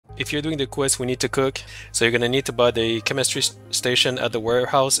if you're doing the quest, we need to cook. So you're gonna need to buy the chemistry station at the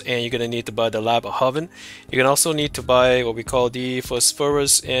warehouse, and you're gonna need to buy the lab oven. You're gonna also need to buy what we call the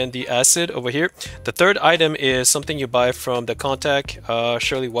phosphorus and the acid over here. The third item is something you buy from the contact,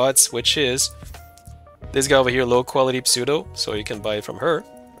 Shirley Watts, which is this guy over here, low quality pseudo. So you can buy it from her,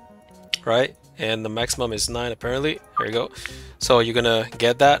 right? And the maximum is 9 apparently. There you go. So you're gonna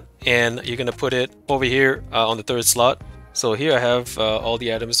get that, and you're gonna put it over here on the third slot. So here I have all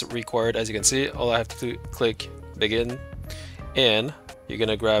the items required. As you can see, all I have to do, click begin, and you're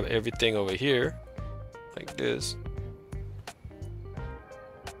gonna grab everything over here like this.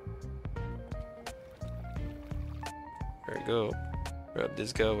 There you go. Grab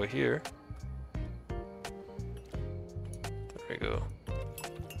this guy over here. There you go.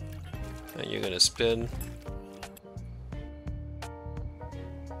 And you're gonna spin.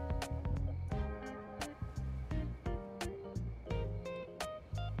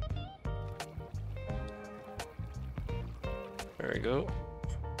 There we go.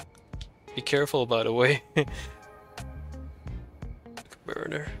 Be careful, by the way.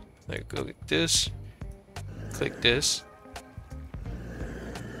 Burner. There you go. Get this. Click this.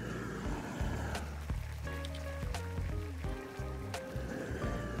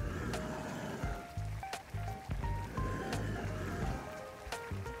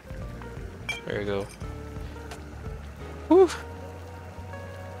 There you go. Whew.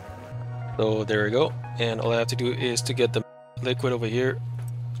 So there we go. And all I have to do is to get the liquid over here.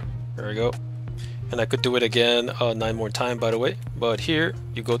 There we go. And I could do it again 9 more times, by the way. But here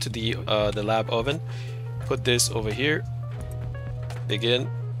you go to the lab oven. Put this over here. Begin.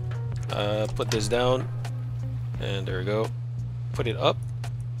 Put this down. And there we go. Put it up.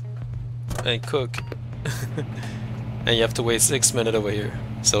 And cook. And you have to wait 6 minutes over here.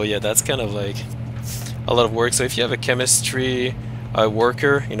 So yeah, that's kind of like a lot of work. So if you have a chemistry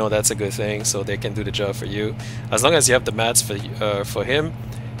worker, you know, that's a good thing. So they can do the job for you, as long as you have the mats for him.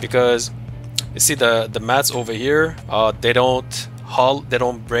 Because you see the mats over here, they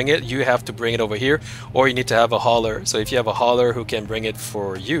don't bring it. You have to bring it over here, or you need to have a hauler. So if you have a hauler who can bring it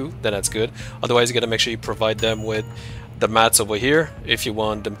for you, then that's good. Otherwise, you gotta make sure you provide them with the mats over here if you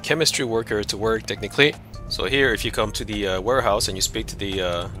want the chemistry worker to work technically. So here, if you come to the warehouse and you speak to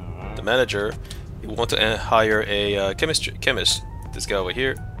the manager, you want to hire a chemist. This guy over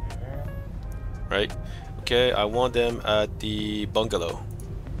here, right? Okay, I want them at the bungalow.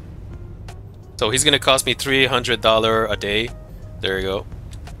 So he's gonna cost me $300 a day. There you go.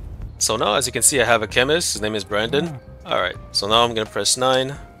 So now, as you can see, I have a chemist. His name is Brandon. All right. So now I'm gonna press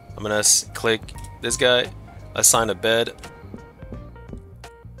 9. I'm gonna click this guy, assign a bed.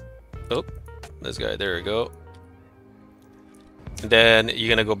 Oh. This guy, there we go. And then you're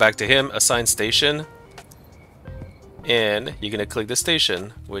gonna go back to him, assign station, and you're gonna click the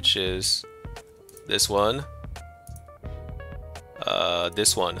station, which is this one,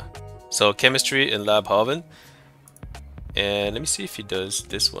 this one. So chemistry in lab oven, and let me see if he does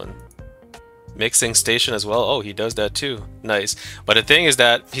this one, mixing station as well. Oh, he does that too. Nice. But the thing is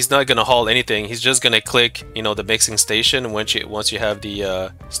that he's not gonna haul anything. He's just gonna click, you know, the mixing station once you have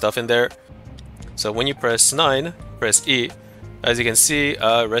the stuff in there. So when you press 9, press E. As you can see,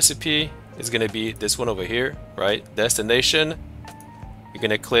 recipe is going to be this one over here, right? Destination, you're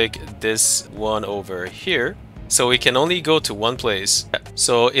going to click this one over here. So we can only go to one place.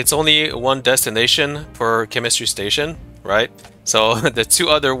 So it's only one destination per chemistry station, right? So the 2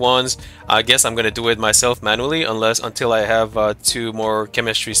 other ones, I guess I'm going to do it myself manually until I have 2 more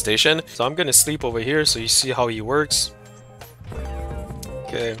chemistry station. So I'm going to sleep over here so you see how he works.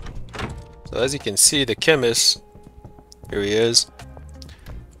 Okay. So as you can see, the chemist, here he is.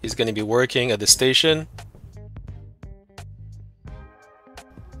 He's going to be working at the station.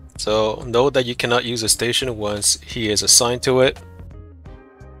 So know that you cannot use a station once he is assigned to it.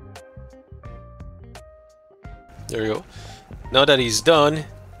 There you go. Now that he's done,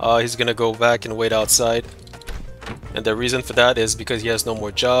 he's going to go back and wait outside. And the reason for that is because he has no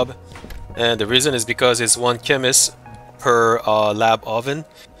more job. And the reason is because it's 1 chemist per lab oven.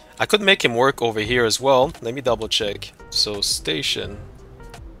 I could make him work over here as well. Let me double check. So station.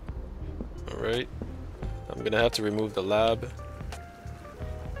 Alright. I'm gonna have to remove the lab.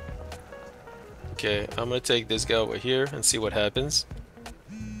 Okay, I'm gonna take this guy over here and see what happens.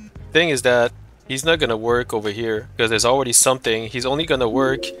 Thing is that he's not gonna work over here because there's already something. He's only gonna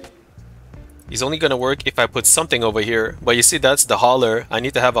work if I put something over here. But you see, that's the hauler. I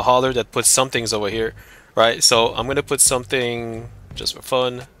need to have a hauler that puts somethings over here, right? So I'm gonna put something just for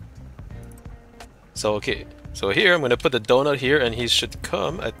fun. So okay, so here I'm gonna put the donut here, and he should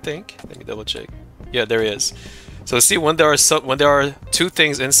come, I think. Let me double check. Yeah, there he is. So see, when there are two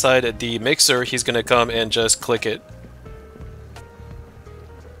things inside the mixer, he's gonna come and just click it.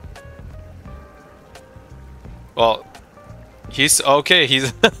 Well, he's okay.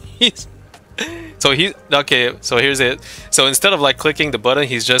 He's he's okay. So here's it. So instead of like clicking the button,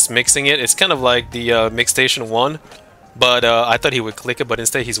 he's just mixing it. It's kind of like the Mix Station 1, but I thought he would click it, but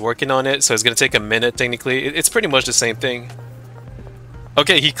instead he's working on it. So it's gonna take a minute technically. It's pretty much the same thing.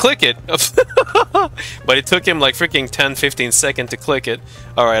 Okay, he clicked it, but it took him like freaking 10-15 seconds to click it.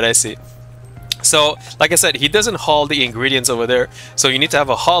 Alright, I see. So, like I said, he doesn't haul the ingredients over there, so you need to have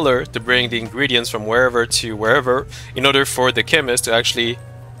a hauler to bring the ingredients from wherever to wherever in order for the chemist to actually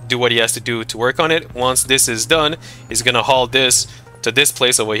do what he has to do to work on it. Once this is done, he's gonna haul this to this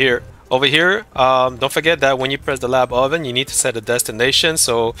place over here. Over here, don't forget that when you press the lab oven, you need to set a destination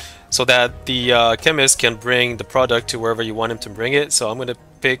so that the chemist can bring the product to wherever you want him to bring it. So I'm gonna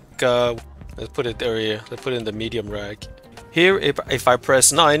pick, let's put it there here. Let's put it in the medium rack. Here, if I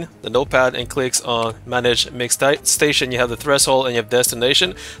press 9, the notepad, and clicks on Manage Mix Station, you have the threshold and you have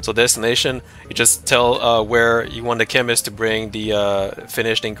destination. So destination, you just tell where you want the chemist to bring the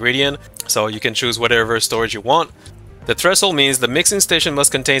finished ingredient. So you can choose whatever storage you want. The threshold means the mixing station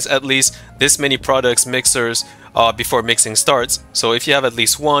must contain at least this many products mixers before mixing starts. So if you have at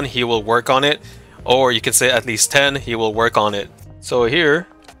least 1, he will work on it. Or you can say at least 10, he will work on it. So here,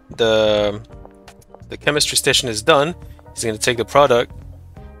 the chemistry station is done. He's going to take the product.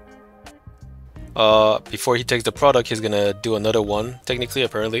 Before he takes the product, he's going to do another one, technically,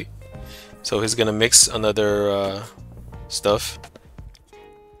 apparently. So he's going to mix another stuff.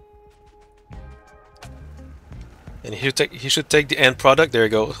 And he should take the end product. There you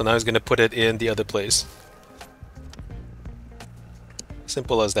go. So now he's going to put it in the other place.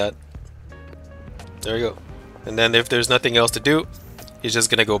 Simple as that. There you go. And then if there's nothing else to do, he's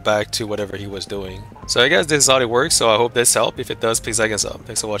just going to go back to whatever he was doing. So I guess this is how it works. So I hope this helped. If it does, please like and sub.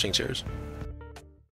 Thanks for watching. Cheers.